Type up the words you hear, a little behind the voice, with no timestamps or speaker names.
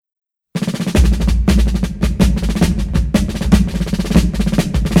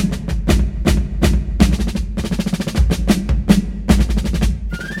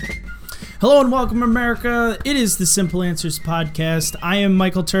Hello and welcome, America. It is the Simple Answers Podcast. I am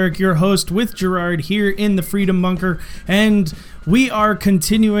Michael Turk, your host with Gerard here in the Freedom Bunker, and we are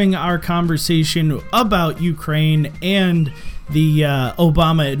continuing our conversation about Ukraine and the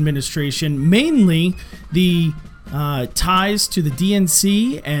Obama administration, mainly the ties to the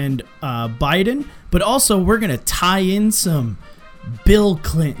DNC and Biden, but also we're going to tie in some Bill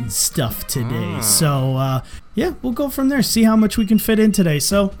Clinton stuff today. So, yeah, we'll go from there, see how much we can fit in today.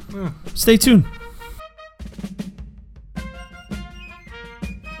 So, stay tuned.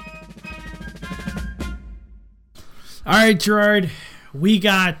 All right, Gerard, we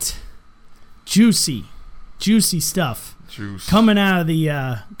got juicy stuff coming out of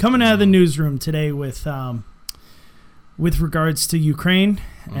the newsroom today with regards to Ukraine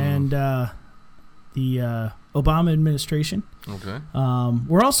and the Obama administration. Okay.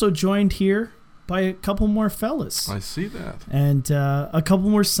 We're also joined here by a couple more fellas. I see that. And a couple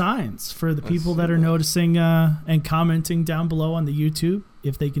more signs for the people that are noticing and commenting down below on the YouTube.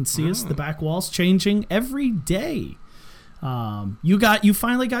 If they can see us, the back wall's changing every day. You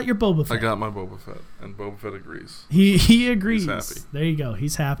finally got your Boba Fett. I got my Boba Fett, and Boba Fett agrees. He agrees. He's happy. There you go.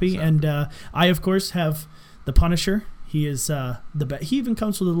 He's happy. And I, of course, have the Punisher. He is he even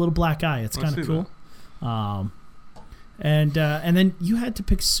comes with a little black eye. It's kind of cool. And then you had to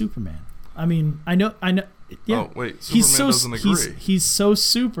pick Superman. I mean, I know. Yeah. Oh wait, Superman doesn't agree. He's so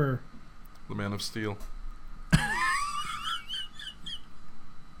super. The Man of Steel.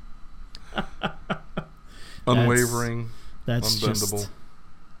 Unwavering. That's unbendable.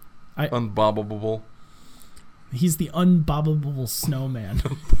 Unbobbable. He's the unbobbable snowman.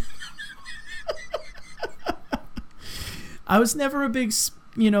 I was never a big,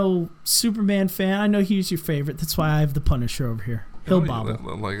 Superman fan. I know he's your favorite. That's why I have the Punisher over here. He'll bobble.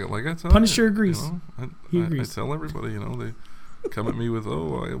 Like I tell Punisher you, agrees. He agrees. I tell everybody, they come at me with,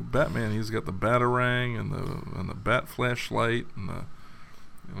 Batman. He's got the Batarang and the Bat flashlight and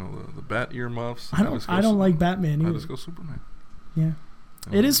the Bat earmuffs. I don't like Batman either. I just go Superman. Yeah.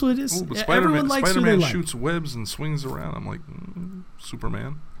 It is what it is. But Everyone likes Spider-Man who they shoots webs and swings around. I'm like,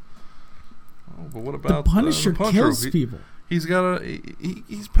 Superman. Oh, but what about the Punisher? Kills people. He's got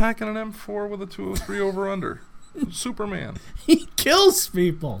he's packing an M4 with a 203 over under. Superman. He kills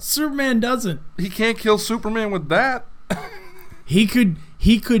people. Superman doesn't. He can't kill Superman with that. He could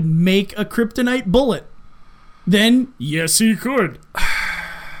make a kryptonite bullet. Then yes, he could.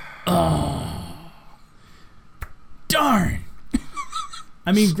 Oh, darn.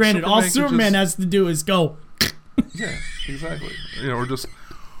 I mean, granted, all Superman has to do is go. Yeah, exactly. Or just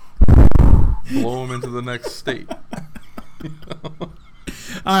blow him into the next state.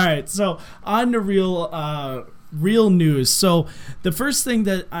 All right, so on to real news. So the first thing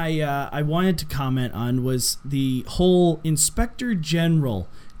that I wanted to comment on was the whole Inspector General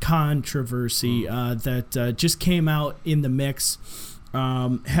controversy that just came out in the mix.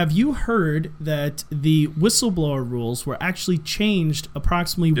 Have you heard that the whistleblower rules were actually changed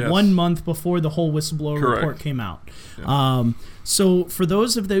approximately 1 month before the whole whistleblower report came out? Yeah. So for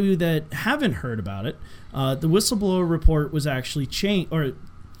those of you that haven't heard about it, the whistleblower report was actually changed, or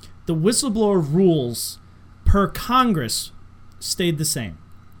the whistleblower rules per Congress stayed the same.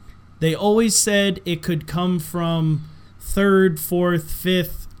 They always said it could come from third, fourth,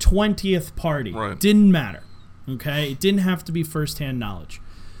 fifth, 20th party. Right. Didn't matter. Okay? It didn't have to be firsthand knowledge.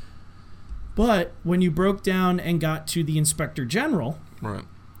 But when you broke down and got to the Inspector General, right,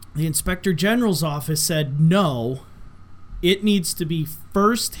 the Inspector General's office said no, it needs to be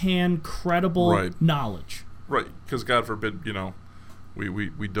firsthand, credible knowledge. Right, because God forbid, we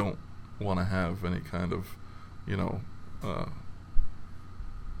don't want to have any kind of, where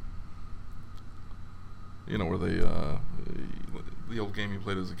they, the old game you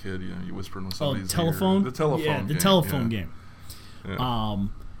played as a kid, you whispered in somebody's telephone? ear. The telephone game. The telephone game.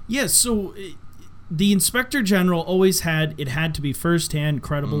 Yeah. So the Inspector General always had to be firsthand,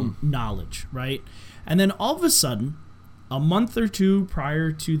 credible knowledge, right? And then all of a sudden, a month or two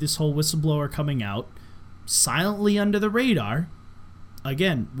prior to this whole whistleblower coming out, silently under the radar,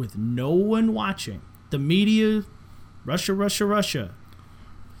 again, with no one watching, the media, Russia,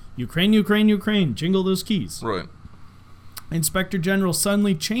 Ukraine, jingle those keys. Right. Inspector General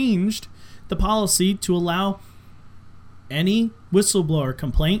suddenly changed the policy to allow any whistleblower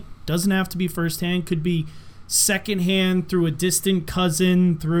complaint, doesn't have to be firsthand, could be secondhand through a distant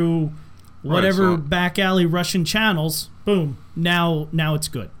cousin, through whatever back alley Russian channels. Boom. Now it's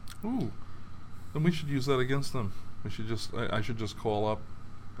good. Ooh. Then we should use that against them. I should just call up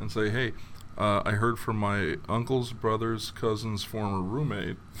and say, hey, I heard from my uncle's brother's cousin's former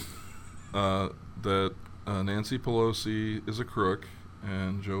roommate that Nancy Pelosi is a crook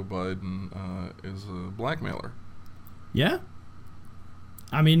and Joe Biden is a blackmailer. Yeah.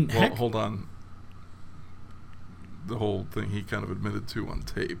 I mean, Well, heck, hold on. The whole thing he kind of admitted to on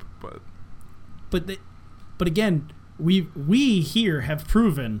tape, but but again, we here have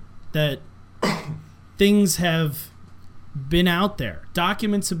proven that things have been out there.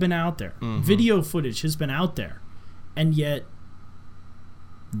 Documents have been out there. Mm-hmm. Video footage has been out there. And yet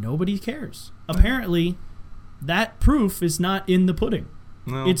nobody cares. Apparently, that proof is not in the pudding.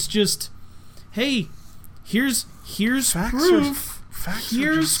 no. It's just, hey, here's Facts proof. facts are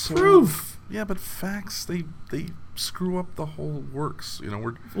Here's just so- proof. Yeah, but facts they screw up the whole works. You know,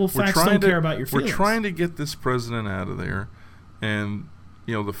 we're Facts trying don't to, care about your feelings. We're trying to get this president out of there, and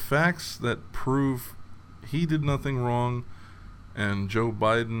you know the facts that prove he did nothing wrong, and Joe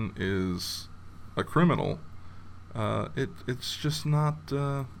Biden is a criminal. It's just not.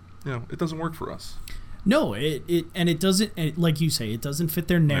 It doesn't work for us. No, it doesn't, like you say, it doesn't fit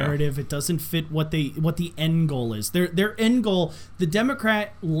their narrative. It doesn't fit what the end goal is. Their end goal, the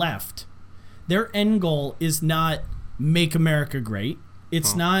Democrat left, their end goal is not make America great.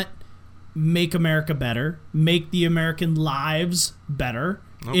 It's not make America better, make the American lives better.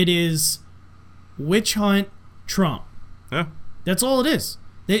 Nope. It is witch hunt Trump. Yeah. That's all it is.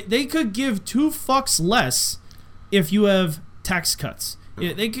 They could give two fucks less if you have tax cuts.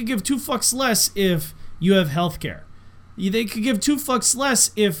 They could give two fucks less if you have health care. They could give two fucks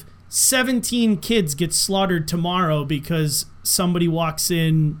less if 17 kids get slaughtered tomorrow because somebody walks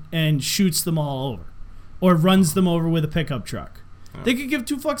in and shoots them all over or runs them over with a pickup truck. Yeah. They could give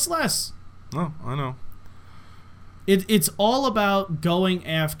two fucks less. No, I know. It's all about going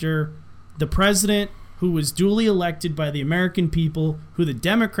after the president who was duly elected by the American people, who the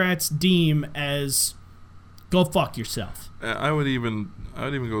Democrats deem as go fuck yourself. I would even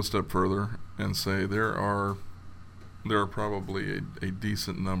go a step further and say there are probably a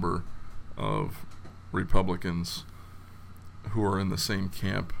decent number of Republicans who are in the same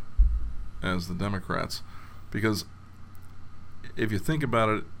camp as the Democrats, because if you think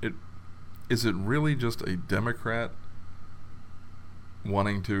about it, is it really just a Democrat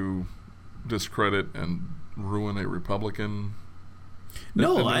wanting to discredit and ruin a Republican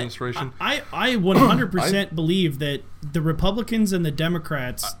administration? I 100% believe that the Republicans and the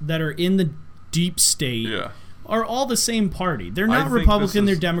Democrats that are in the deep state are all the same party. They're not Republican,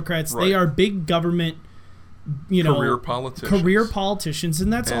 they're Democrats. Right. They are big government, career politicians,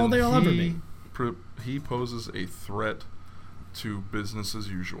 and that's all they'll ever be. He poses a threat to business as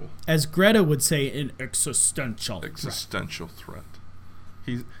usual. As Greta would say, an existential threat.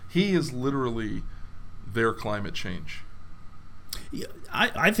 He is literally their climate change.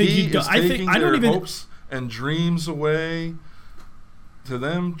 I think he does. I think I don't even hopes and dreams away. To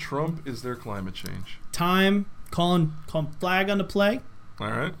them, Trump is their climate change. Calling flag on the play. All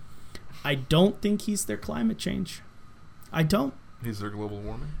right. I don't think he's their climate change. I don't. He's their global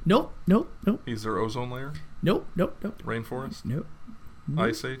warming? Nope. He's their ozone layer? Nope. Rainforest? Nope.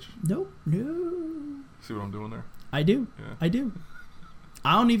 Ice age? Nope. See what I'm doing there? I do. Yeah. I do.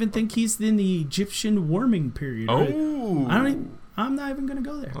 I don't even think he's in the Egyptian warming period. Oh. Right? I'm not even going to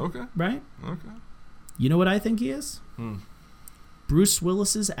go there. Okay. Right? Okay. You know what I think he is? Bruce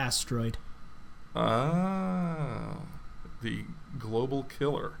Willis's asteroid. Ah. The global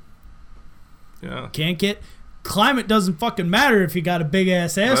killer. Yeah. Can't get... Climate doesn't fucking matter if you got a big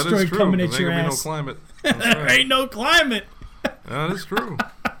ass asteroid coming at your ass. There ain't no climate. There ain't no climate. That is true.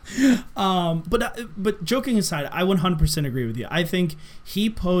 But joking aside, I 100% agree with you. I think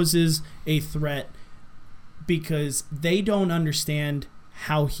he poses a threat because they don't understand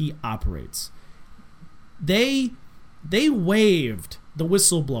how he operates. They waived the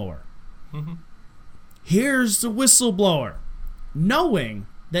whistleblower. Mm-hmm. Here's the whistleblower, knowing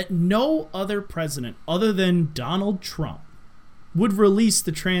that no other president other than Donald Trump would release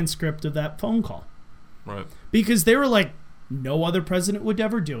the transcript of that phone call. Right. Because they were like, no other president would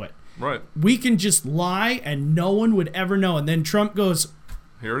ever do it. Right. We can just lie and no one would ever know. And then Trump goes,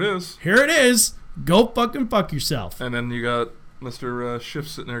 Here it is. Go fucking fuck yourself. And then you got Mr. Schiff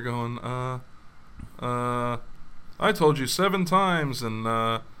sitting there going, I told you 7 times, and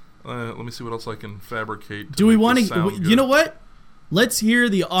let me see what else I can fabricate. Do we want to... You know what? Let's hear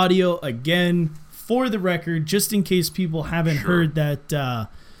the audio again for the record, just in case people haven't heard that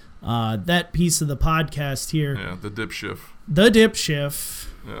that piece of the podcast here. Yeah, the dip shift.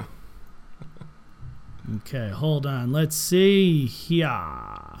 Yeah. Okay, hold on. Let's see.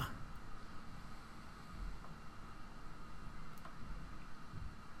 Yeah.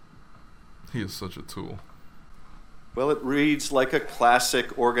 He is such a tool. Well, it reads like a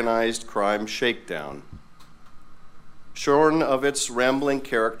classic organized crime shakedown. shorn of its rambling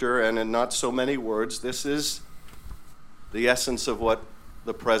character and in not so many words, this is the essence of what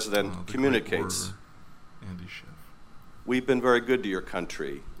the president communicates. Andy Schiff. We've been very good to your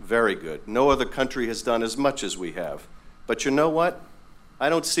country, very good. No other country has done as much as we have. But you know what? I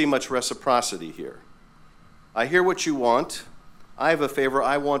don't see much reciprocity here. I hear what you want. I have a favor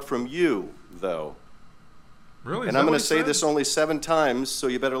I want from you, though. Really? And I'm going to say this only 7 times, so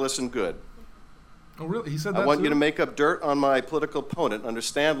you better listen good. Oh, really? He said that I want too? you to make up dirt on my political opponent,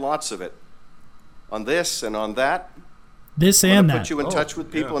 understand lots of it. On this and on that. This I'm and going to that. put you in touch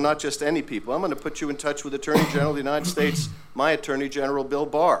with people, and not just any people. I'm going to put you in touch with Attorney General of the United States, my Attorney General, Bill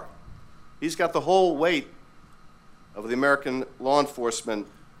Barr. He's got the whole weight of the American law enforcement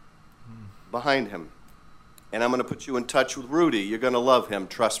behind him. And I'm going to put you in touch with Rudy. You're going to love him,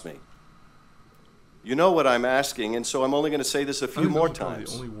 trust me. You know what I'm asking, and so I'm only going to say this a few more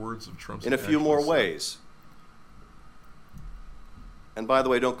times. The only words of Trump's in a few more ways. And by the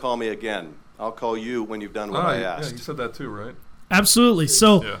way, don't call me again. I'll call you when you've done what I asked. Yeah, you said that too, right? Absolutely.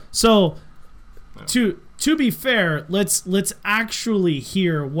 So, Yeah. to be fair, let's actually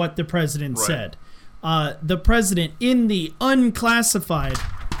hear what the president said. The president, in the unclassified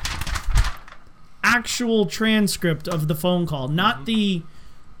actual transcript of the phone call, not the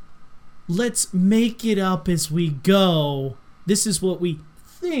let's make it up as we go. This is what we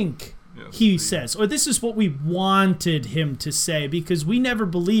think he says, or this is what we wanted him to say, because we never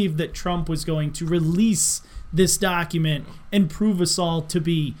believed that Trump was going to release this document and prove us all to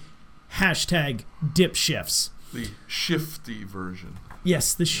be #dipshifts. The shifty version.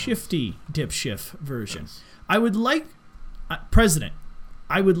 Yes, the shifty dipshift version. Yes. I would like, President,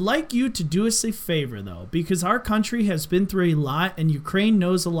 I would like you to do us a favor, though, because our country has been through a lot and Ukraine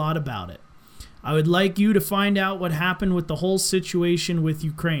knows a lot about it. I would like you to find out what happened with the whole situation with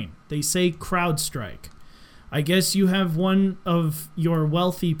Ukraine. They say CrowdStrike. I guess you have one of your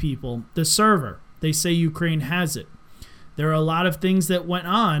wealthy people, the server. They say Ukraine has it. There are a lot of things that went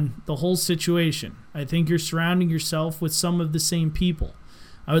on the whole situation. I think you're surrounding yourself with some of the same people.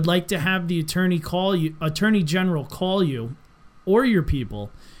 I would like to have the Attorney General call you or your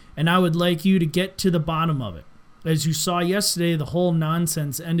people, and I would like you to get to the bottom of it. As you saw yesterday, the whole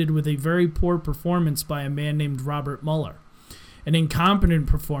nonsense ended with a very poor performance by a man named Robert Mueller. An incompetent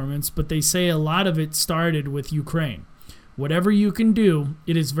performance, but they say a lot of it started with Ukraine. Whatever you can do,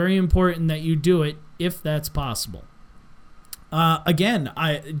 it is very important that you do it if that's possible. Again,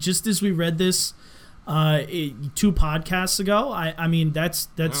 just as we read this 2 podcasts ago, I mean that's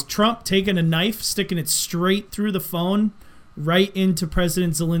Trump taking a knife, sticking it straight through the phone, right into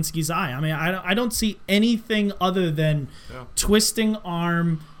President Zelensky's eye. I mean, I don't see anything other than twisting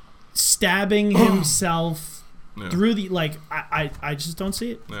arm, stabbing himself through the I just don't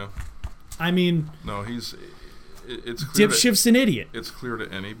see it. Yeah. I mean, no, it's clear dipshift's an idiot. It's clear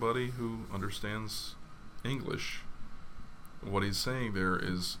to anybody who understands English. What he's saying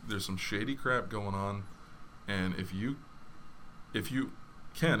there's some shady crap going on, and if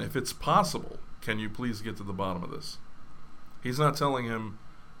it's possible, can you please get to the bottom of this? He's not telling him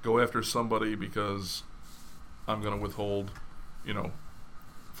go after somebody because I'm going to withhold, $4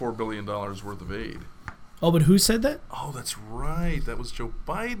 billion worth of aid. Oh, but who said that? Oh, that's right. That was Joe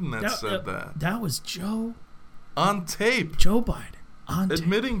Biden that said that. That was Joe. On tape. Joe Biden.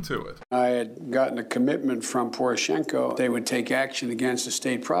 Admitting to it. I had gotten a commitment from Poroshenko. They would take action against the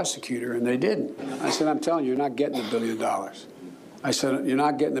state prosecutor, and they didn't. I said, I'm telling you, you're not getting $1 billion. I said, you're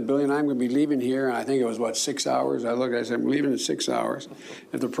not getting $1 billion. I'm going to be leaving here. And I think it was, 6 hours? I said, I'm leaving in 6 hours.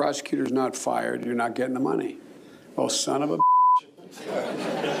 If the prosecutor's not fired, you're not getting the money. Oh, son of a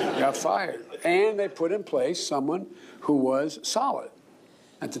bitch. Got fired. And they put in place someone who was solid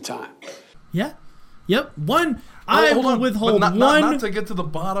at the time. Yeah. Yep. I will withhold not, one. Not to get to the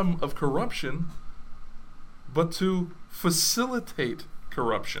bottom of corruption, but to facilitate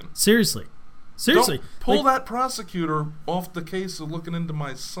corruption. Seriously. Don't pull that prosecutor off the case of looking into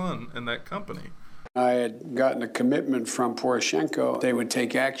my son and that company. I had gotten a commitment from Poroshenko. They would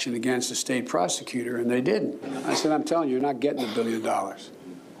take action against the state prosecutor, and they didn't. I said, I'm telling you, you're not getting $1 billion.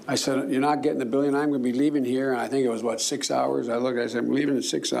 I said, you're not getting $1 billion. I'm going to be leaving here. And I think it was, 6 hours? I said, I'm leaving in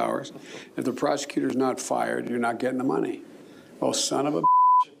 6 hours. If the prosecutor's not fired, you're not getting the money. Oh, son of a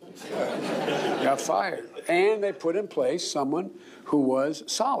bitch. Got fired. And they put in place someone who was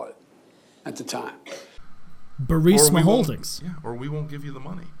solid at the time. Burisma Holdings. Yeah, or we won't give you the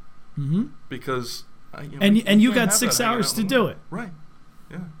money. Mm-hmm. Because and you got 6 hours to do it. Right.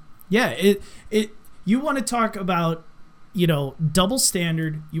 Yeah. Yeah, you want to talk about double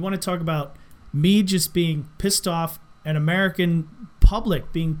standard. You want to talk about me just being pissed off, an American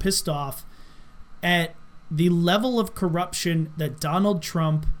public being pissed off at the level of corruption that Donald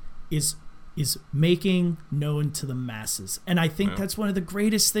Trump is making known to the masses. And I think that's one of the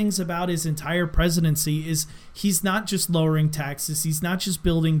greatest things about his entire presidency is he's not just lowering taxes. He's not just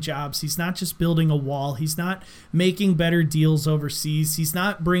building jobs. He's not just building a wall. He's not making better deals overseas. He's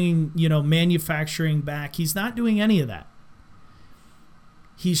not bringing, manufacturing back. He's not doing any of that.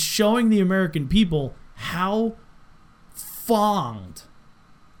 He's showing the American people how fonged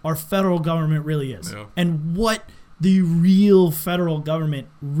our federal government really is and what the real federal government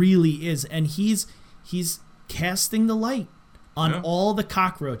really is. And he's casting the light on all the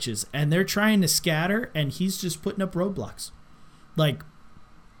cockroaches, and they're trying to scatter, and he's just putting up roadblocks. Like,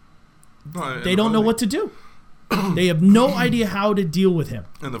 they don't know what to do. They have no idea how to deal with him.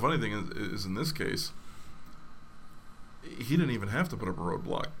 And the funny thing is in this case, he didn't even have to put up a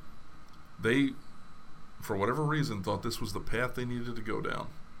roadblock. They, for whatever reason, thought this was the path they needed to go down.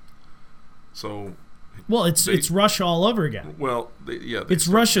 So... Well, it's Russia all over again. Well, it's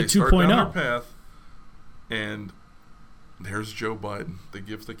Russia 2.0. They start down their path, and there's Joe Biden, the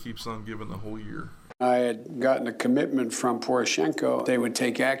gift that keeps on giving the whole year. I had gotten a commitment from Poroshenko. They would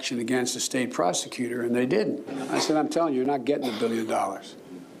take action against the state prosecutor, and they didn't. I said, I'm telling you, you're not getting $1 billion.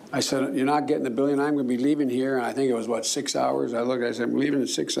 I said, you're not getting $1 billion. I'm going to be leaving here, and I think it was, 6 hours? I said, I'm leaving in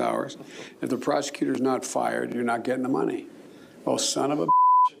 6 hours. If the prosecutor's not fired, you're not getting the money. Oh, son of a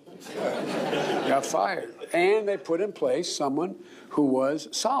got fired. And they put in place someone who was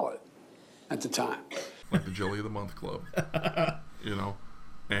solid at the time. Like the Jelly of the Month Club.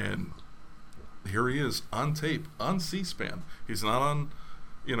 And here he is on tape, on C-SPAN. He's not on,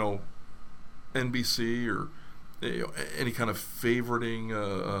 NBC or any kind of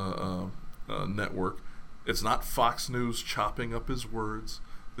favoriting network. It's not Fox News chopping up his words.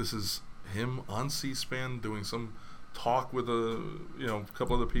 This is him on C-SPAN doing some talk with a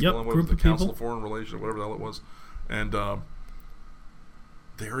couple other people and what was the Council of Foreign Relations, whatever the hell it was, and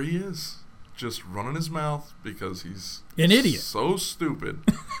there he is, just running his mouth because he's an idiot, so stupid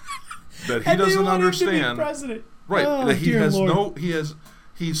that he doesn't understand. Right? Oh, that he has Lord.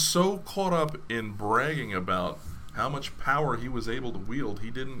 He's so caught up in bragging about how much power he was able to wield, he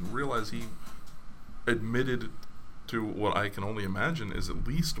didn't realize he admitted to what I can only imagine is at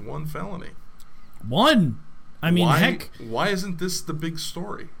least one felony. One. I mean, heck. Why isn't this the big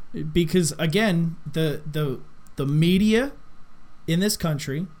story? Because again, the media in this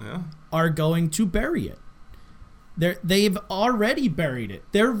country are going to bury it. They've already buried it.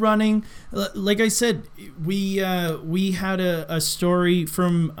 They're running, like I said. We had a story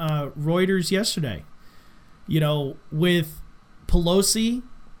from Reuters yesterday. With Pelosi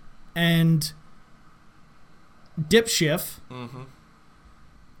and Dipschiff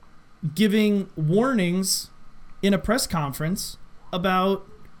giving warnings in a press conference about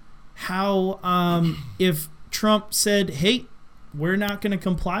how if Trump said, hey, we're not going to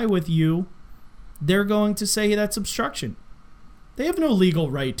comply with you, they're going to say that's obstruction. They have no legal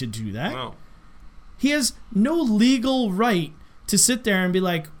right to do that. No. He has no legal right to sit there and be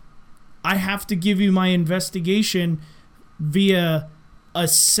like, I have to give you my investigation via a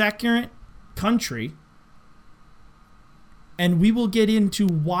second country, and we will get into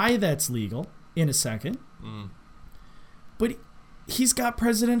why that's legal in a second. But he's got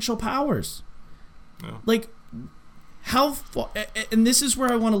presidential powers. Yeah. Like, how far, and this is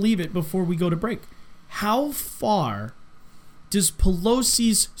where I want to leave it before we go to break. How far does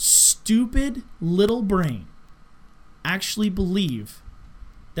Pelosi's stupid little brain actually believe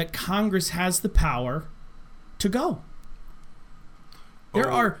that Congress has the power to go? There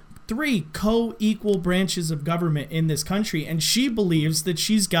are 3 co-equal branches of government in this country, and she believes that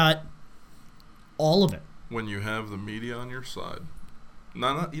she's got all of it. When you have the media on your side,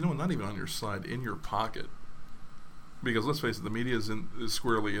 not even on your side, in your pocket, because let's face it, the media is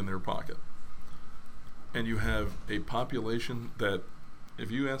squarely in their pocket, and you have a population that,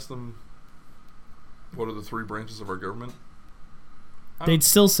 if you ask them, what are the 3 branches of our government? They'd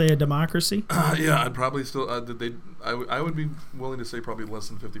still say a democracy. Yeah, I'd probably still. I would be willing to say probably less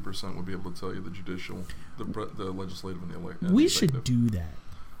than 50% would be able to tell you the judicial, the legislative, and the executive. We should do that.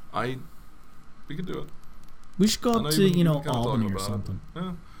 We could do it. We should go up to Albany or something.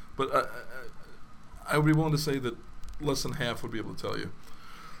 Yeah, but I would be willing to say that less than half would be able to tell you.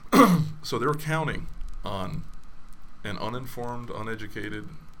 So they're counting on an uninformed, uneducated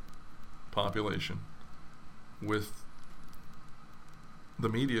population with the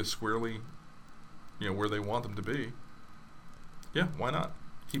media squarely, where they want them to be. Yeah, why not?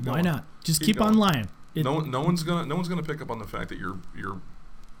 Keep going. Why not? Just keep on lying. No one's gonna pick up on the fact that you're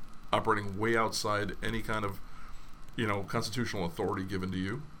operating way outside any kind of, constitutional authority given to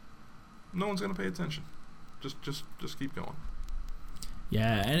you. No one's gonna pay attention. Just keep going.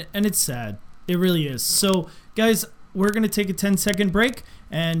 Yeah, and it's sad. It really is. So, guys, we're going to take a 10-second break,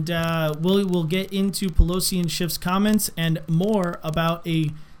 and we'll get into Pelosi and Schiff's comments and more about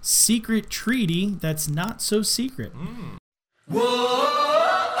a secret treaty that's not so secret.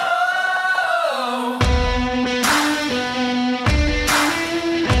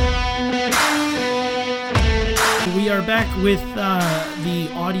 We are back with the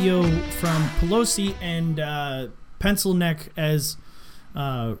audio from Pelosi and Pencil Neck, as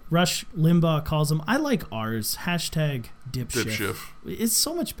Rush Limbaugh calls him. I like ours. Hashtag Dipshiff. It's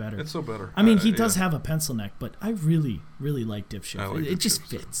so much better. It's so better. I mean, he does have a pencil neck, but I really, really like Dipshiff. Like it Dipshiff just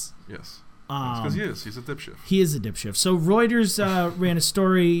too. fits. Yes. Because he is. He's a dipshiff. He is a dipshiff. So Reuters ran a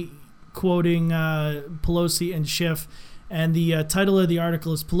story quoting Pelosi and Schiff, and the title of the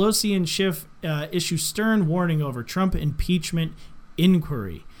article is Pelosi and Schiff issue stern warning over Trump impeachment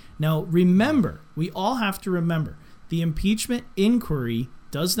inquiry. Now, remember, we all have to remember, the impeachment inquiry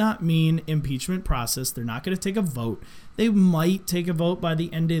does not mean impeachment process. They're not going to take a vote. They might take a vote by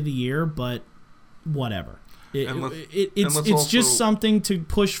the end of the year, but whatever. It's just something to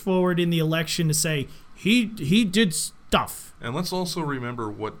push forward in the election to say he did stuff. And let's also remember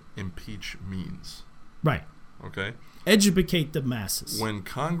what impeach means. Right. Okay? Educate the masses. When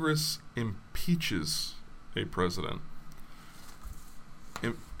Congress impeaches a president,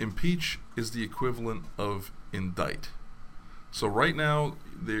 impeach is the equivalent of indict. So right now,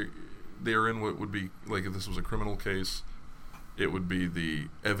 they're in what would be, like if this was a criminal case, it would be the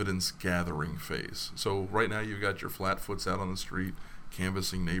evidence gathering phase. So right now you've got your flatfoots out on the street,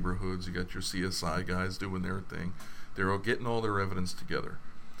 canvassing neighborhoods. You got your CSI guys doing their thing. They're all getting all their evidence together.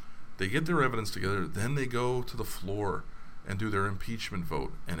 They get their evidence together, then they go to the floor and do their impeachment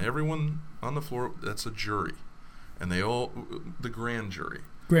vote. And everyone on the floor, that's a jury. And the grand jury.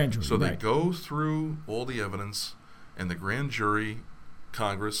 So they go through all the evidence, and the grand jury,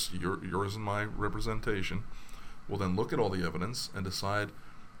 Congress, yours and my representation, will then look at all the evidence and decide,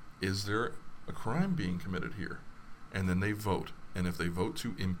 is there a crime being committed here? And then they vote. And if they vote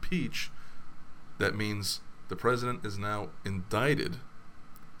to impeach, that means the president is now indicted.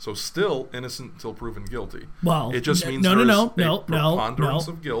 So still innocent until proven guilty. Well, it just means no, preponderance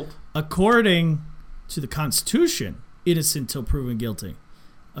of guilt. According to the Constitution, innocent until proven guilty.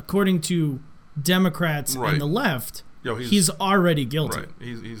 According to Democrats and the left, he's already guilty. Right.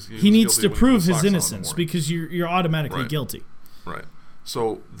 He needs to prove his innocence because you're automatically guilty. Right.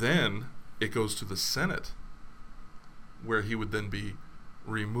 So then it goes to the Senate, where he would then be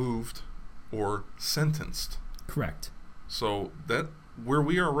removed or sentenced. Correct. So that where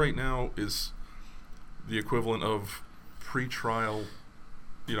we are right now is the equivalent of pre-trial.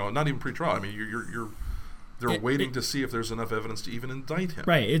 Not even pre-trial. I mean, they're waiting to see if there's enough evidence to even indict him.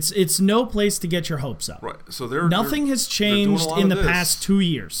 Right. It's no place to get your hopes up. Right. So nothing has changed in the past 2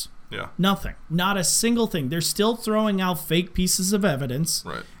 years. Yeah. Nothing. Not a single thing. They're still throwing out fake pieces of evidence.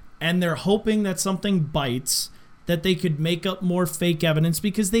 Right. And they're hoping that something bites, that they could make up more fake evidence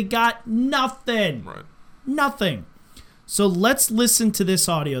because they got nothing. Right. Nothing. So let's listen to this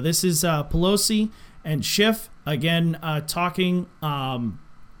audio. This is Pelosi and Schiff again talking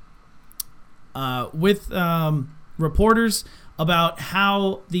with reporters about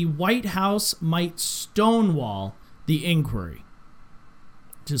how the White House might stonewall the inquiry.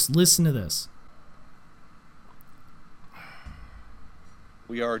 Just listen to this.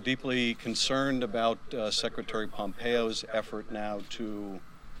 We are deeply concerned about Secretary Pompeo's effort now to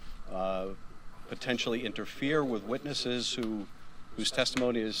potentially interfere with witnesses whose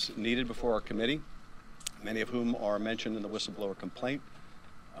testimony is needed before our committee, many of whom are mentioned in the whistleblower complaint.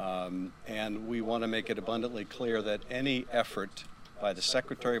 And we want to make it abundantly clear that any effort by the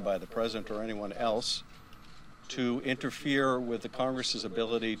Secretary, by the President, or anyone else to interfere with the Congress's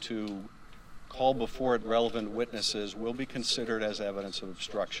ability to call before it relevant witnesses will be considered as evidence of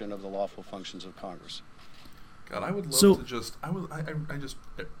obstruction of the lawful functions of Congress. God, I would love to just, I just,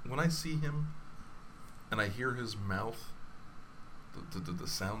 when I see him and I hear his mouth, the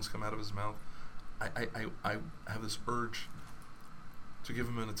sounds come out of his mouth, I have this urge to give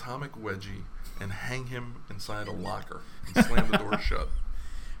him an atomic wedgie and hang him inside a locker and slam the door shut.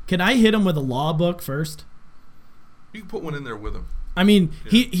 Can I hit him with a law book first? You can put one in there with him. I mean,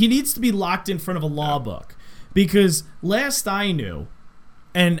 he needs to be locked in front of a law book, because last I knew,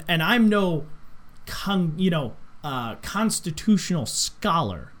 and I'm no, constitutional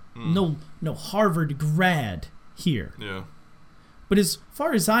scholar, no Harvard grad here. Yeah. But as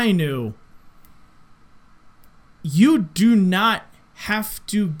far as I knew, you do not have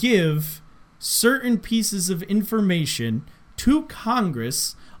to give certain pieces of information to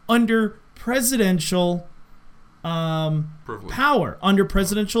Congress under presidential Privilege. power, under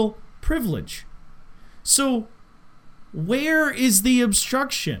presidential privilege. So where is the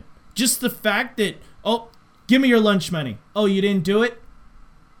obstruction? Just the fact that, oh, give me your lunch money. Oh, you didn't do it?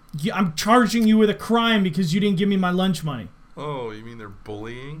 I'm charging you with a crime because you didn't give me my lunch money. Oh, you mean they're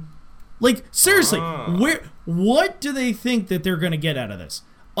bullying? Like, seriously, what do they think that they're going to get out of this?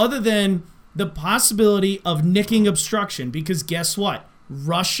 Other than the possibility of nicking obstruction, because guess what?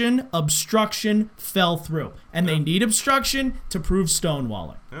 Russian obstruction fell through. And they need obstruction to prove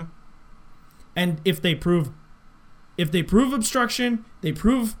stonewalling. Yeah. And if they prove obstruction, they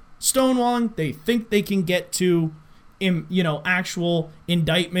prove stonewalling, they think they can get to actual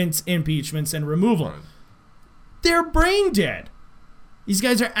indictments, impeachments, and removal. Right. They're brain dead. These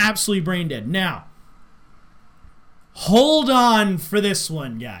guys are absolutely brain dead. Now, hold on for this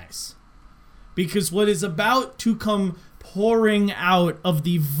one, guys. Because what is about to come pouring out of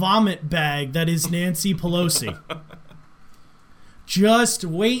the vomit bag that is Nancy Pelosi. Just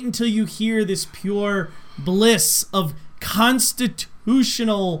wait until you hear this pure bliss of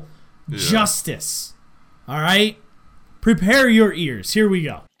constitutional justice. All right? Prepare your ears. Here we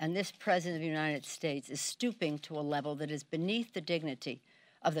go. And this President of the United States is stooping to a level that is beneath the dignity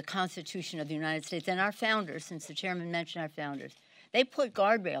of the Constitution of the United States and our founders, since the chairman mentioned our founders. They put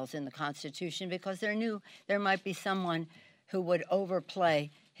guardrails in the Constitution because they knew there might be someone who would overplay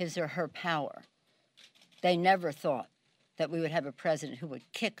his or her power. They never thought that we would have a president who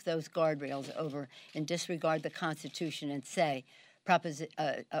would kick those guardrails over and disregard the Constitution and say,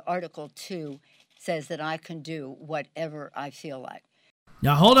 Article 2 says that I can do whatever I feel like.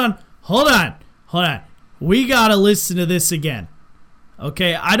 Now, hold on. We gotta listen to this again.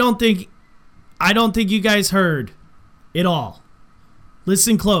 Okay, I don't think you guys heard it all.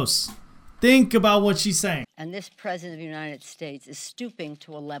 Listen close. Think about what she's saying. And this President of the United States is stooping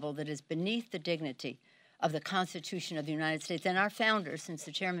to a level that is beneath the dignity of the Constitution of the United States and our founders, since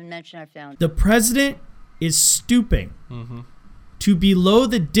the chairman mentioned our founders. The president is stooping to below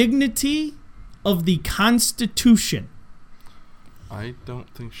the dignity of the Constitution. I don't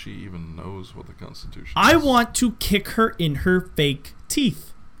think she even knows what the Constitution is. I want to kick her in her fake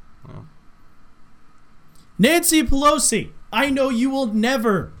teeth. Well. Nancy Pelosi, I know you will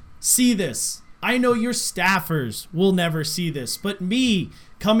never see this. I know your staffers will never see this. But me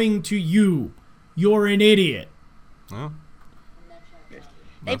coming to you, you're an idiot. Well,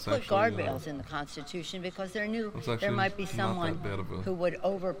 they put guardrails in the Constitution because they knew there might be someone who would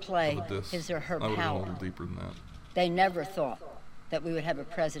overplay his or her I would power. go a little deeper than that. They never thought that we would have a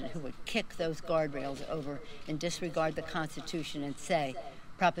president who would kick those guardrails over and disregard the Constitution and say,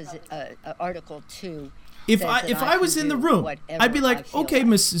 Article 2. If I was in the room, I'd be like, okay,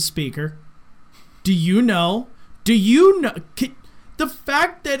 Mrs. Speaker, do you know the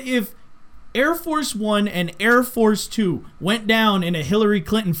fact that if Air Force One and Air Force Two went down in a Hillary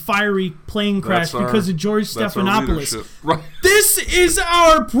Clinton fiery plane crash because of George Stephanopoulos, right. This is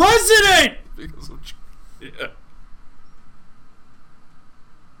our president! Because of, yeah.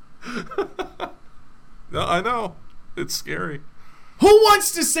 No, I know. It's scary. Who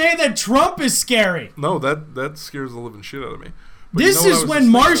wants to say that Trump is scary? No, that scares the living shit out of me. But this is when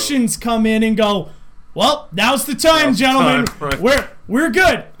Martians come in and go, well, now's the time, gentlemen. Right. We're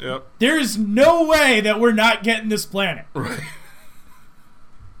good. Yep. There's no way that we're not getting this planet. Right.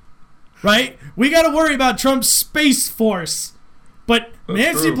 Right? We got to worry about Trump's Space Force. But That's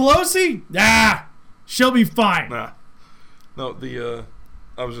Nancy true. Pelosi, she'll be fine. Nah. No,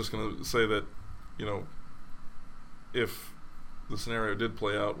 I was just going to say that, if the scenario did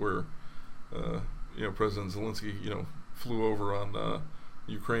play out where, President Zelensky, flew over on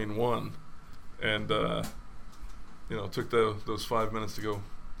Ukraine 1 and, took those 5 minutes to go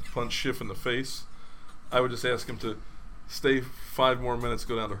punch Schiff in the face, I would just ask him to stay 5 more minutes,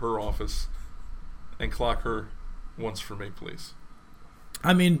 go down to her office, and clock her once for me, please.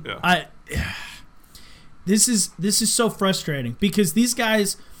 I mean, Yeah. This is so frustrating because these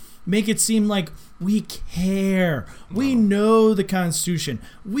guys make it seem like we care. We know the Constitution.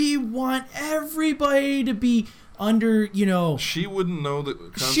 We want everybody to be under, She wouldn't know the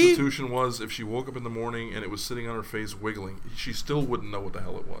Constitution was if she woke up in the morning and it was sitting on her face wiggling. She still wouldn't know what the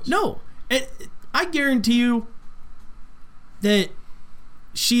hell it was. No. I guarantee you that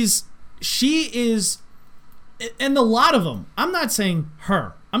she is, and a lot of them, I'm not saying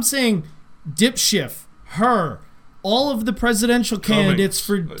her. I'm saying Dip Schiff, her, all of the presidential candidates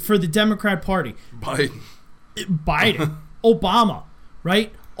for the Democrat Party. Biden. Obama,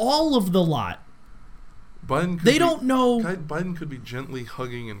 right? All of the lot. Don't know. Biden could be gently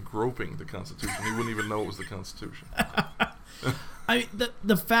hugging and groping the Constitution. He wouldn't even know it was the Constitution.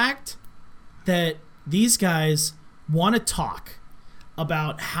 The fact that these guys want to talk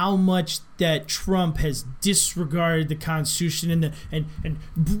about how much that Trump has disregarded the Constitution and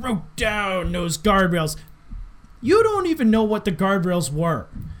broke down those guardrails. You don't even know what the guardrails were.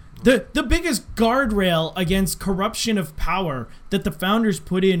 The biggest guardrail against corruption of power that the founders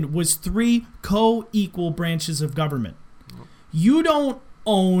put in was 3 co-equal branches of government. You don't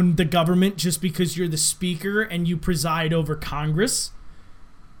own the government just because you're the speaker and you preside over Congress.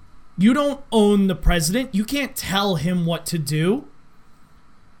 You don't own the president. You can't tell him what to do.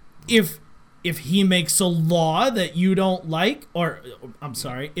 If he makes a law that you don't like, or I'm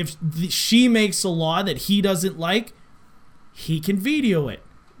sorry, if she makes a law that he doesn't like, he can veto it.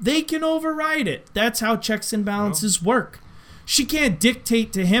 They can override it. That's how checks and balances work. She can't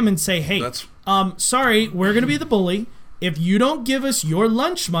dictate to him and say, hey, sorry, we're going to be the bully. If you don't give us your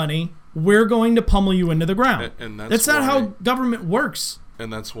lunch money, we're going to pummel you into the ground. And that's not how government works.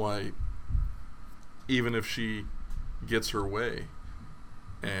 And that's why, even if she gets her way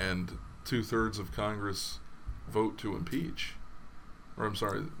and 2/3 of Congress vote to impeach, or I'm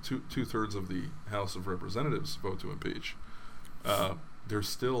sorry, two-thirds of the House of Representatives vote to impeach, there's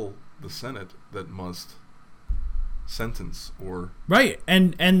still the Senate that must sentence or... Right,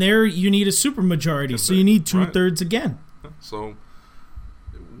 and there you need a supermajority, so you need 2/3 again. So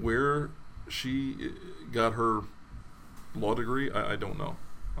where she got her law degree, I don't know.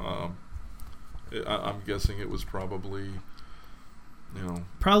 I'm guessing it was probably,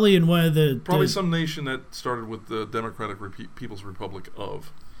 probably in one of the some nation that started with the Democratic People's Republic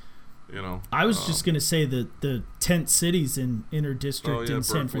of, I was just gonna say the tent cities in inner district in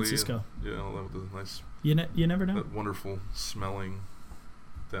San Berkeley Francisco. And, that was a nice. You never know. That wonderful smelling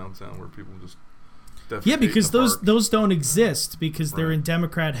downtown where people just. Yeah, because those don't exist because they're in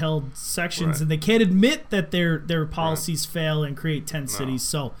Democrat-held sections and they can't admit that their policies fail and create tent cities,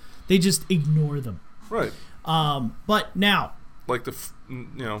 so they just ignore them. Right. But now, like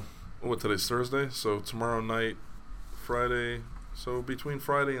what today's Thursday, so tomorrow night, Friday. So between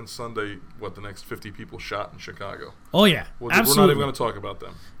Friday and Sunday, the next 50 people shot in Chicago? Oh yeah, absolutely. We're not even going to talk about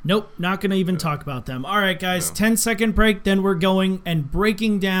them. Nope, not going to even talk about them. All right, guys, 10-second break. Then we're going and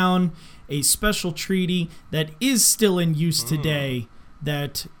breaking down a special treaty that is still in use today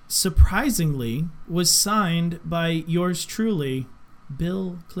that surprisingly was signed by yours truly,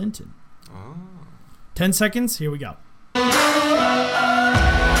 Bill Clinton. 10 seconds, here we go.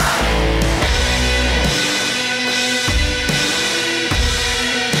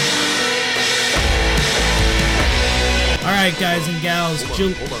 All right, guys and gals. Hold on.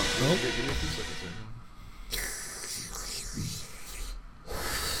 Give me a few seconds.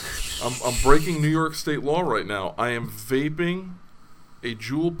 I'm breaking New York state law right now. I am vaping a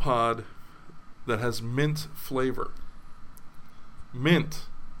Juul pod that has mint flavor. Mint.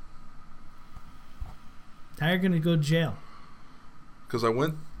 Now you're gonna go to jail. Because I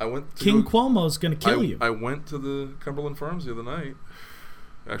went. King Cuomo's gonna kill you. I went to the Cumberland Farms the other night.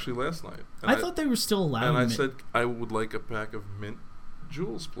 Actually, last night. I thought they were still allowed. And I said, I would like a pack of mint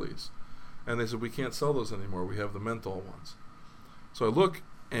Juuls, please. And they said, we can't sell those anymore. We have the menthol ones. So I look,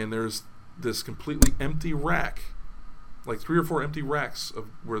 and there's this completely empty rack, like 3 or 4 empty racks of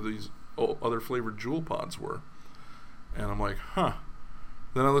where these other flavored Juul pods were. And I'm like, huh.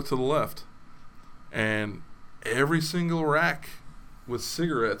 Then I look to the left, and every single rack with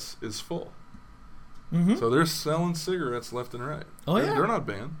cigarettes is full. Mm-hmm. So they're selling cigarettes left and right. Oh, yeah. They're not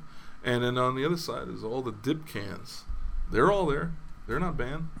banned. And then on the other side is all the dip cans. They're all there. They're not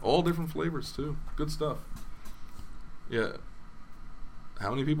banned. All different flavors, too. Good stuff. Yeah.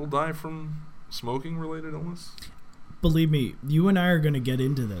 How many people die from smoking-related illness? Believe me, you and I are going to get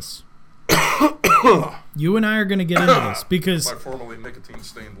into this. You and I are going to get into this because... My formerly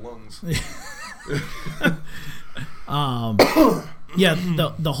nicotine-stained lungs. Yeah,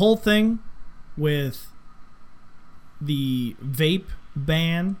 the whole thing with the vape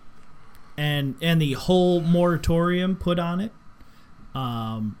ban and the whole moratorium put on it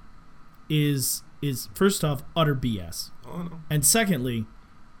is first off utter BS. Oh, no. And secondly,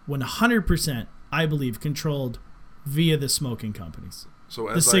 100% I believe controlled via the smoking companies, so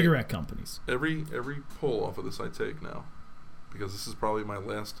the cigarette companies. Every pull off of this I take now, because this is probably my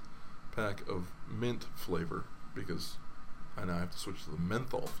last pack of mint flavor, because I now have to switch to the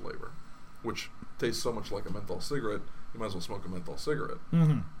menthol flavor, which tastes so much like a menthol cigarette, you might as well smoke a menthol cigarette.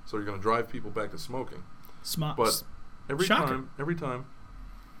 Mm-hmm. So you're going to drive people back to smoking. But every time,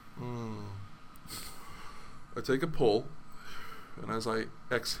 I take a pull, and as I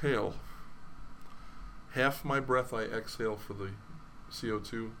exhale, half my breath I exhale for the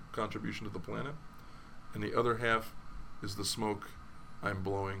CO2 contribution to the planet, and the other half is the smoke I'm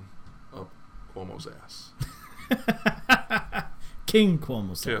blowing up Cuomo's ass. King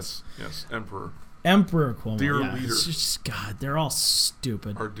Cuomo. Yes, Emperor. Emperor Cuomo. Dear yeah, leader. it's just, God, they're all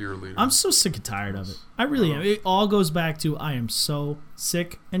stupid. Our dear leader. I'm so sick and tired of it. I really am. It all goes back to I am so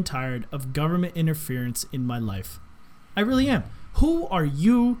sick and tired of government interference in my life. I really am. Who are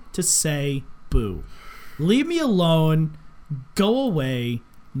you to say boo? Leave me alone. Go away.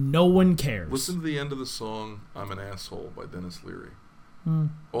 No one cares. Listen to the end of the song "I'm an Asshole" by Dennis Leary.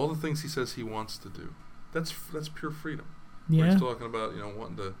 All the things he says he wants to do. That's pure freedom. Where Yeah. he's talking about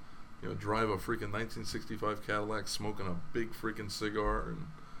wanting to drive a freaking 1965 Cadillac, smoking a big freaking cigar, and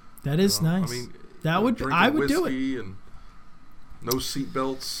That is nice. I mean, that would drinking I would do it. whiskey and no seat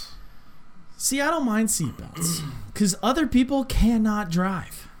belts. See, I don't mind seatbelts because other people cannot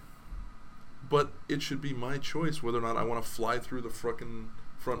drive. But it should be my choice whether or not I want to fly through the front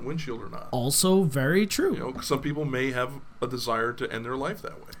windshield or not. Also, very true. Some people may have a desire to end their life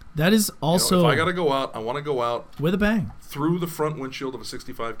that way. That is also if I got to go out, I want to go out with a bang through the front windshield of a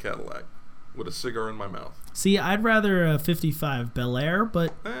 65 Cadillac with a cigar in my mouth. See, I'd rather a 55 Bel Air,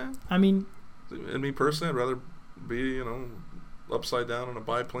 but I mean, and me personally, I'd rather be upside down on a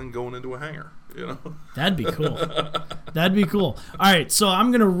biplane going into a hangar. That'd be cool. That'd be cool. All right, so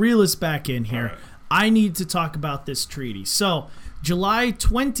I'm gonna reel us back in here. Right. I need to talk about this treaty. So, July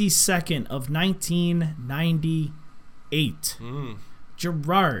 22nd of 1998.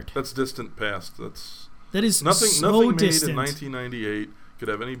 Gerard. That's distant past. That is nothing. so Nothing distant. made in 1998 could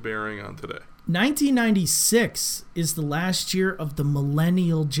have any bearing on today. 1996 is the last year of the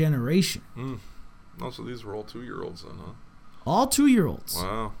millennial generation. Also, these were all 2-year-olds then, huh? All 2-year-olds.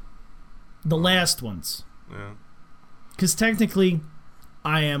 Wow. The last ones. Yeah. Because technically,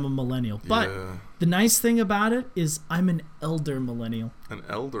 I am a millennial. But the nice thing about it is I'm an elder millennial. An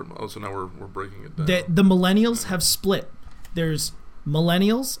elder. Oh, so now we're breaking it down. The millennials have split. There's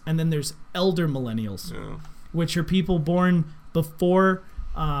millennials and then there's elder millennials, which are people born before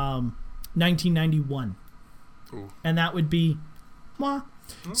 1991. Ooh. And that would be moi.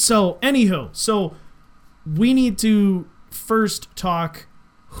 So, anywho, we need to first talk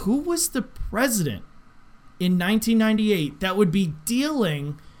who was the president in 1998 that would be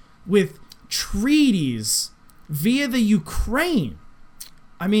dealing with treaties via the Ukraine.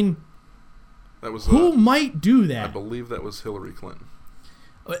 I mean, that was who might do that? I believe that was Hillary Clinton.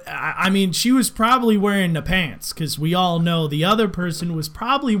 I mean, she was probably wearing the pants because we all know the other person was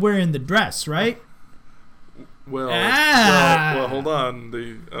probably wearing the dress, right? Well, hold on.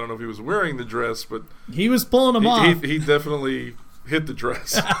 I don't know if he was wearing the dress, but he was pulling them off. He definitely hit the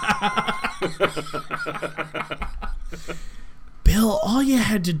dress. Bill, all you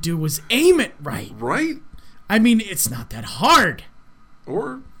had to do was aim it right. Right? I mean, it's not that hard.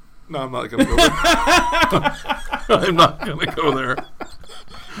 No, I'm not going to go there. I'm not going to go there.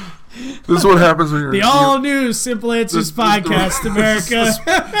 This is what happens when you're... The all-new Simple Answers podcast, America.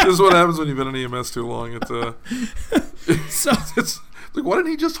 This is what happens when you've been in EMS too long. It's like, why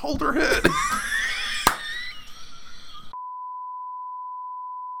didn't he just hold her head?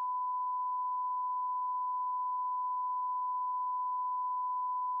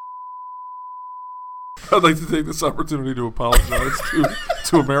 I'd like to take this opportunity to apologize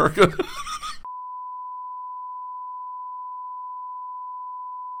to America.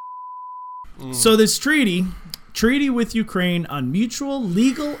 So this treaty with Ukraine on mutual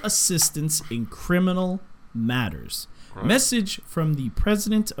legal assistance in criminal matters. Right. Message from the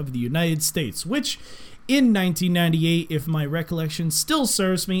President of the United States, which in 1998, if my recollection still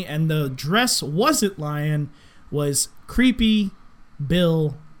serves me, and the dress wasn't lying, was creepy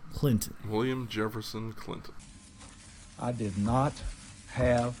Bill Clinton. William Jefferson Clinton. I did not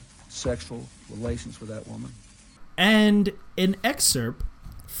have sexual relations with that woman. And an excerpt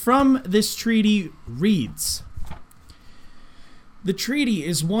from this treaty reads, "The treaty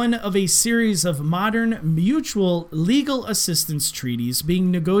is one of a series of modern mutual legal assistance treaties being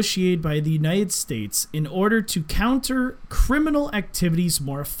negotiated by the United States in order to counter criminal activities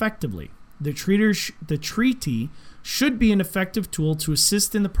more effectively. The treaty should be an effective tool to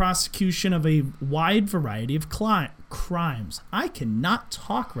assist in the prosecution of a wide variety of crimes." I cannot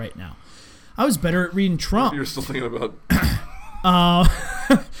talk right now. I was better at reading Trump. You're still thinking about...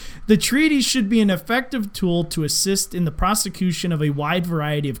 The treaty should be an effective tool to assist in the prosecution of a wide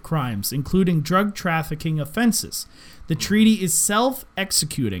variety of crimes, including drug trafficking offenses. The treaty is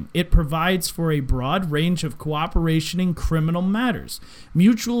self-executing. It provides for a broad range of cooperation in criminal matters.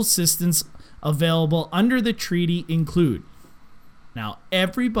 Mutual assistance available under the treaty include... Now,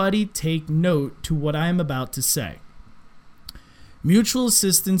 everybody take note to what I'm about to say. Mutual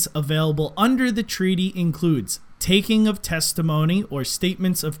assistance available under the treaty includes taking of testimony or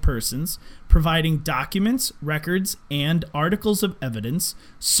statements of persons, providing documents, records, and articles of evidence,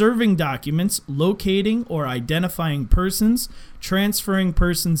 serving documents, locating or identifying persons, transferring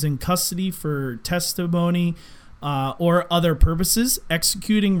persons in custody for testimony or other purposes,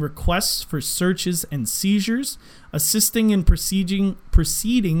 executing requests for searches and seizures, assisting in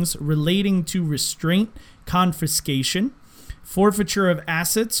proceedings relating to restraint, confiscation, forfeiture of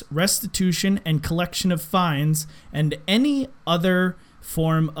assets, restitution, and collection of fines, and any other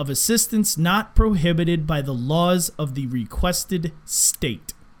form of assistance not prohibited by the laws of the requested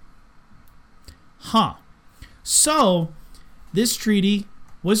state. So, this treaty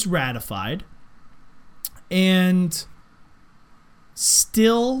was ratified and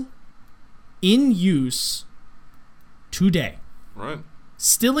still in use today. Right.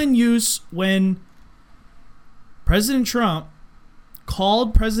 Still in use when President Trump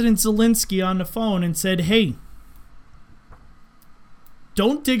called President Zelensky on the phone and said, hey,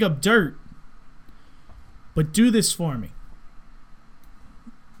 don't dig up dirt, but do this for me.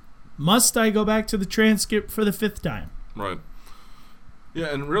 Must I go back to the transcript for the 5th time? Right.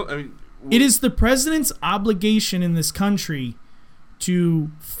 Yeah, and it is the president's obligation in this country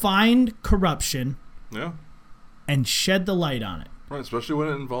to find corruption and shed the light on it. Right, especially when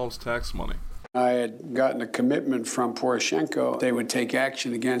it involves tax money. I had gotten a commitment from Poroshenko they would take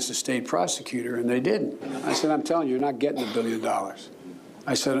action against the state prosecutor, and they didn't. I said, I'm telling you, you're not getting $1 billion.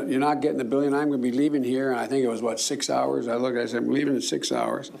 I said, you're not getting $1 billion. I'm going to be leaving here, and I think it was, 6 hours? I said, I'm leaving in 6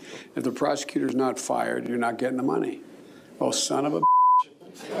 hours. If the prosecutor's not fired, you're not getting the money. Well, son of a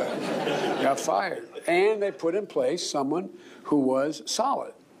got fired. And they put in place someone who was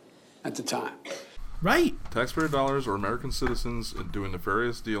solid at the time. Right. Taxpayer dollars or American citizens doing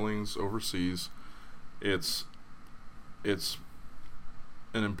nefarious dealings overseas, it's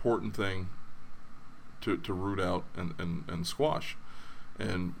an important thing to root out and squash.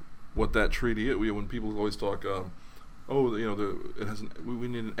 And what that treaty is, when people always talk, we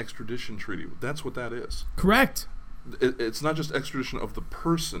need an extradition treaty. That's what that is. Correct. It's not just extradition of the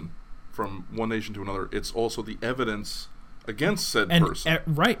person from one nation to another. It's also the evidence against said person.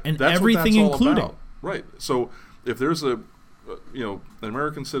 Right, and that's everything what that's all included. About. Right. So if there's an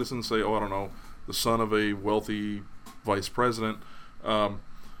American citizen, say, the son of a wealthy vice president,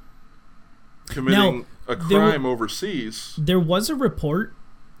 committing a crime overseas. There was a report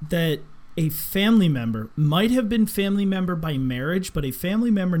that a family member, might have been family member by marriage, but a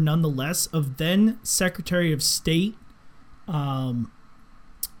family member nonetheless of then Secretary of State,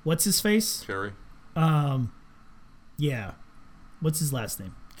 what's his face? Kerry. Yeah. What's his last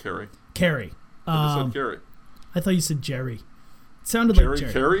name? Kerry. Kerry. I said Kerry. I thought you said Jerry. It sounded Jerry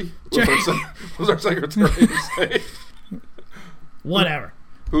like Jerry. Kerry? Was our Secretary of State? Whatever.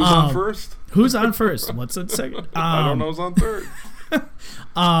 Who's on first? Who's on first? What's on second? I don't know who's on third.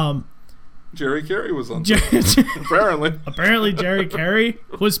 Jerry Kerry was on third. Apparently Jerry Kerry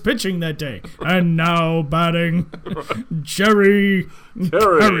was pitching that day. And now batting Jerry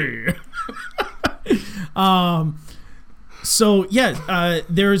Kerry. So,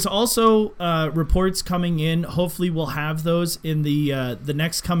 there's also reports coming in. Hopefully we'll have those in the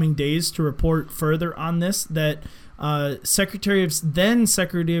next coming days to report further on this, that Secretary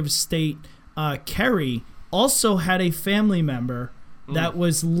of State Kerry also had a family member that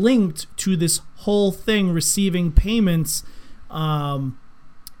was linked to this whole thing, receiving payments in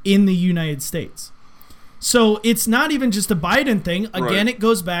the United States. So it's not even just a Biden thing. Again, It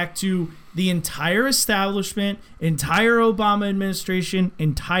goes back to the entire establishment, entire Obama administration,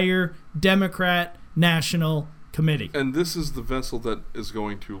 entire Democrat National Committee. And this is the vessel that is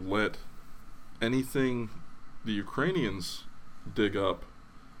going to let anything the Ukrainians dig up,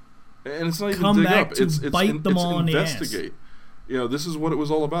 and it's not even come dig back up, to it's bite them all in the ass. Investigate. This is what it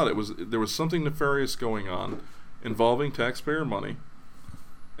was all about. There was something nefarious going on involving taxpayer money,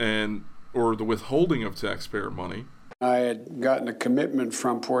 or the withholding of taxpayer money. I had gotten a commitment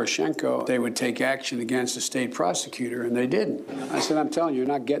from Poroshenko they would take action against the state prosecutor, and they didn't. I said, I'm telling you, you're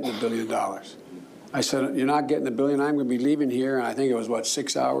not getting $1 billion. I said, you're not getting $1 billion. I'm going to be leaving here, and I think it was,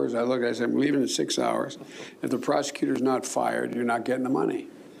 6 hours? I said, I'm leaving in 6 hours. If the prosecutor's not fired, you're not getting the money.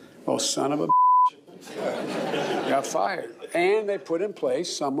 Well, son of a got fired. And they put in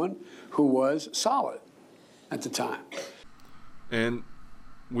place someone who was solid at the time. And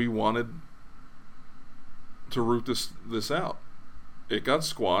we wanted to root this out. It got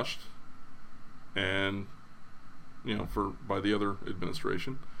squashed, and by the other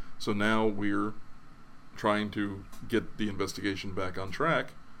administration. So now we're trying to get the investigation back on track,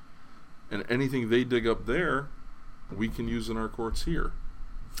 and anything they dig up there, we can use in our courts here.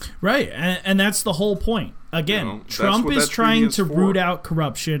 Right, and that's the whole point. Again, You know, that's Trump what is that treaty trying is to for. root out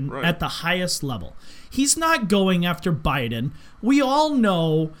corruption Right. at the highest level. He's not going after Biden. We all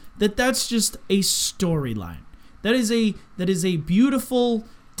know that that's just a storyline. That is a beautiful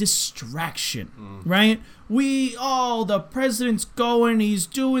distraction, right? The president's going, he's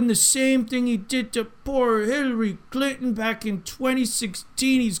doing the same thing he did to poor Hillary Clinton back in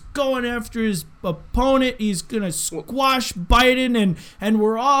 2016. He's going after his opponent. He's going to squash Biden, and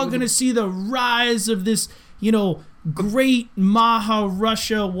we're all going to see the rise of this, great Maha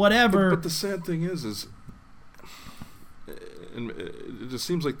Russia, whatever. But the sad thing is and it just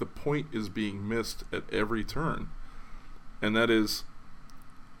seems like the point is being missed at every turn. And that is,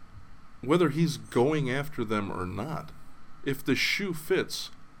 whether he's going after them or not, if the shoe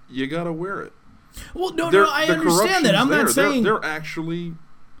fits, you got to wear it. Well, no, The I understand that. I'm not corruption's saying...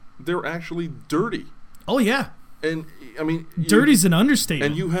 they're actually dirty. Oh, yeah. And I mean, Dirty's an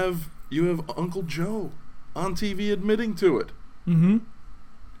understatement. And you have Uncle Joe on TV admitting to it. Mm-hmm.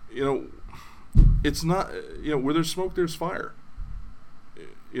 It's not, where there's smoke, there's fire.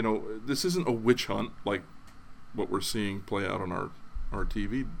 This isn't a witch hunt like what we're seeing play out on our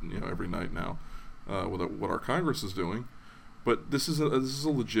TV, every night now, with what our Congress is doing. But this is a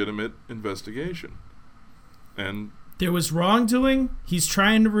legitimate investigation. And there was wrongdoing. He's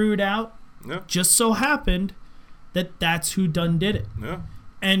trying to root out. yeah, Just so happened that that's who done did it. yeah.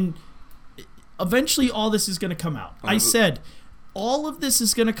 And eventually all this is going to come out. I said all of this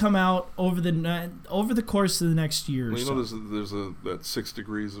is going to come out over the course of the next year or so. There's that 6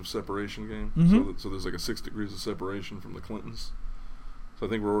 degrees of separation game. Mm-hmm. So there's like a 6 degrees of separation from the Clintons. So I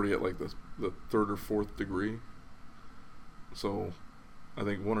think we're already at like the 3rd or 4th degree. So I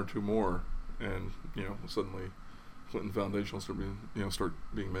think 1 or 2 more, and suddenly Clinton Foundation will start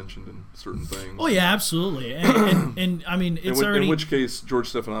being mentioned in certain things. Oh yeah, absolutely. And I mean, it's already. In which case,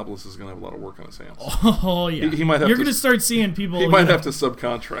 George Stephanopoulos is going to have a lot of work on his hands. Oh yeah, He might have You're to- going to start seeing people. He might have to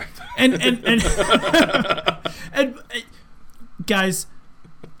subcontract. And guys,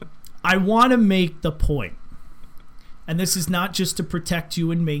 I want to make the point, and this is not just to protect you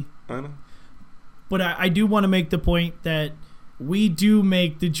and me, I know. but I do want to make the point that we do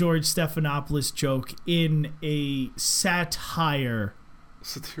make the George Stephanopoulos joke in a satirical,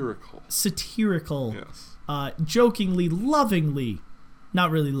 Yes. Jokingly, lovingly, not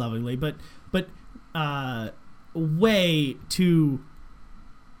really lovingly, but way to,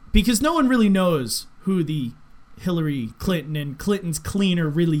 because no one really knows who the Hillary Clinton and Clinton's cleaner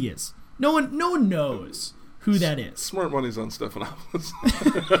really is. No one knows who that is. Smart money's on Stephanopoulos.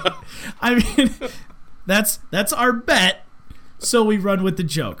 I mean, that's our bet. So we run with the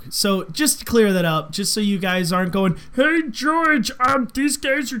joke. So just to clear that up, just so you guys aren't going, hey George, these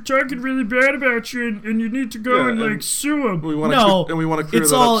guys are talking really bad about you, and you need to go and sue them. We want No, we want to clear it's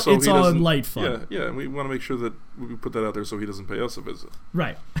that all up so it's he all doesn't. in light fun. Yeah, and we want to make sure that we put that out there so he doesn't pay us a visit.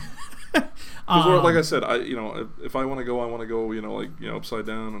 Right. Because like I said, if I want to go, I want to go, upside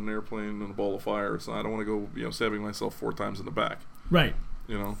down on an airplane in a ball of fire. So I don't want to go, stabbing myself 4 times in the back. Right.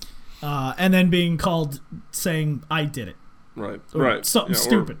 And then being called saying I did it. Right. Or Right. something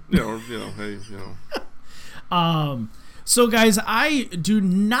stupid. Hey. So guys, I do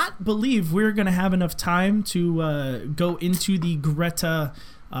not believe we're gonna have enough time to go into the Greta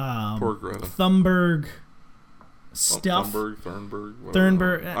Poor Greta Thunberg stuff.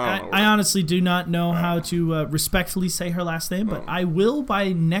 Thunberg. I honestly do not know how to respectfully say her last name, but Oh. I will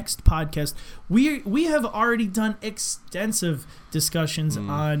by next podcast. We have already done extensive discussions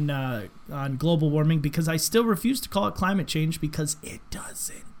on global warming, because I still refuse to call it climate change because it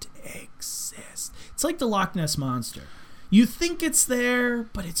doesn't exist. It's like the Loch Ness Monster. You think it's there,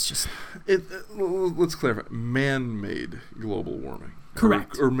 but it's just Let's clarify. Man-made global warming.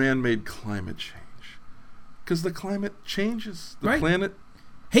 Correct. Or man-made climate change. Because the climate changes. The Right. planet.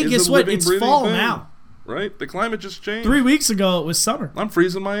 Hey, is guess a what? living, It's breathing fall thing, now. Right? The climate just changed. 3 weeks ago it was summer. I'm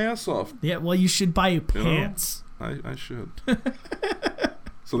freezing my ass off. Yeah, well, you should buy pants. I should.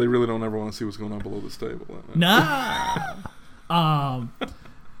 So they really don't ever want to see what's going on below this table. Nah.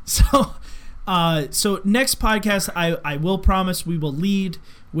 So next podcast, I will promise we will lead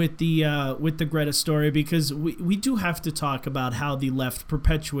with the Greta story, because we do have to talk about how the left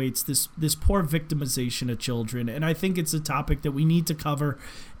perpetuates this poor victimization of children, and I think it's a topic that we need to cover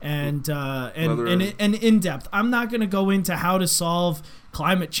and in depth. I'm not going to go into how to solve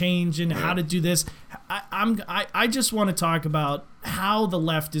climate change and how to do this. I just want to talk about how the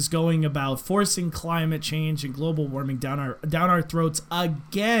left is going about forcing climate change and global warming down our throats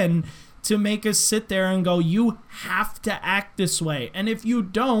again, to make us sit there and go, you have to act this way. And if you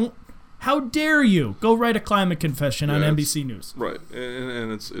don't, How dare you go write a climate confession on it's- NBC News? Right,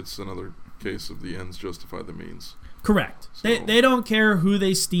 and it's another case of the ends justify the means. Correct. So- They don't care who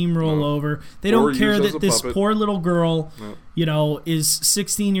they steamroll No. over. They Or don't use care as that a this puppet. poor little girl, No. is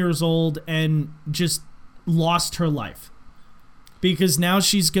 16 years old and just lost her life. Because now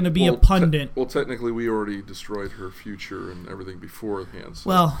she's going to be a pundit. Technically, we already destroyed her future and everything beforehand. So,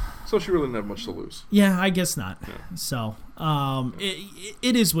 Well, she really didn't have much to lose. yeah, I guess not. Yeah. So,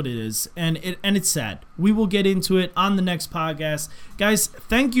 it is what it is, and it's sad. We will get into it on the next podcast, guys.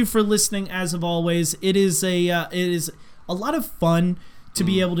 Thank you for listening. As of always, it is a lot of fun to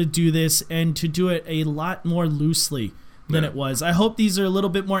be able to do this and to do it a lot more loosely than it was. I hope these are a little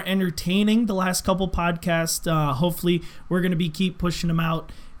bit more entertaining. The last couple podcasts, hopefully, we're going to keep pushing them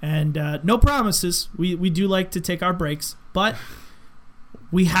out, and no promises. We do like to take our breaks, but.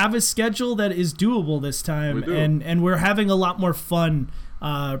 We have a schedule that is doable this time, We do. and we're having a lot more fun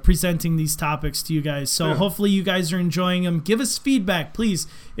presenting these topics to you guys. So Yeah. hopefully you guys are enjoying them. Give us feedback, please.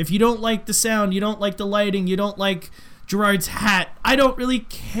 If you don't like the sound, you don't like the lighting, you don't like Gerard's hat, I don't really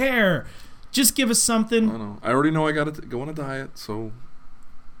care. Just give us I something. know. I already know I got to go on a diet, so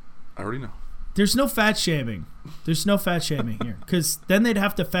I already know. There's no fat shaming. There's no fat shaming here, because then they'd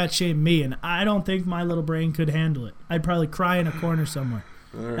have to fat shame me, and I don't think my little brain could handle it. I'd probably cry in a corner somewhere.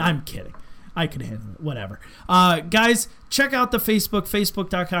 All right. I'm kidding. I could handle it. Whatever. Guys, check out the Facebook,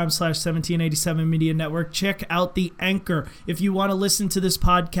 facebook.com/1787 Media Network. Check out the Anchor. If you want to listen to this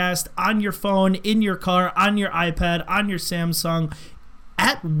podcast on your phone, in your car, on your iPad, on your Samsung,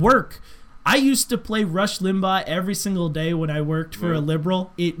 at work. I used to play Rush Limbaugh every single day when I worked for a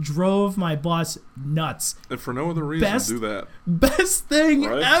liberal. It drove my boss nuts. And for no other reason, Best- do that. Best thing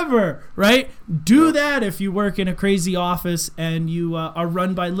Right? ever, right? Do that if you work in a crazy office and you are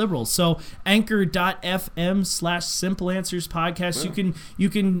run by liberals. So anchor.fm/Simple Answers Podcast. Yeah. You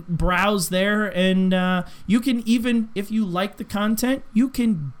can browse there, and you can even, if you like the content, you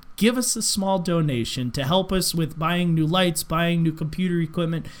can give us a small donation to help us with buying new lights, buying new computer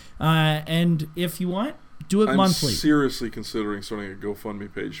equipment, and if you want, do it I'm monthly. seriously considering starting a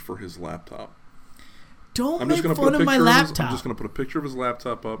GoFundMe page for his laptop. Don't I'm make just going to fun put a of my picture of his, laptop. I'm just going to put a picture of his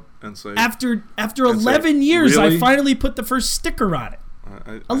laptop up and say, After And say, 11 years, I "Really?" finally put the first sticker on it.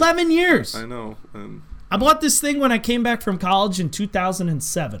 I 11 years. I know. And I bought this thing when I came back from college in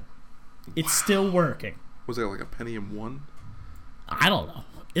 2007. It's still working. was that like a Pentium 1? I don't know.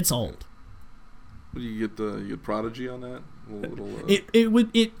 It's old. You get Prodigy on that? Little,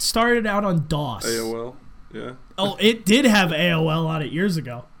 It started out on DOS. AOL? Yeah. Oh, it did have AOL on it years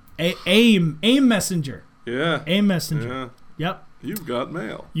ago. AIM Messenger. Yeah. AIM Messenger. Yeah. Yep. You've got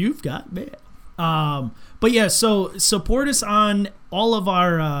mail. You've got mail. But yeah, so support us on all of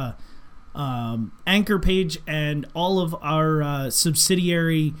our Anchor page and all of our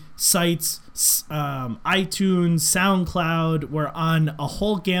subsidiary sites, iTunes, SoundCloud. We're on a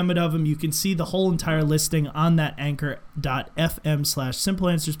whole gamut of them. You can see the whole entire listing on that anchor.fm/Simple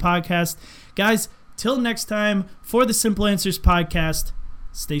Answers Podcast. Guys, till next time, for the Simple Answers Podcast,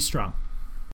 stay strong.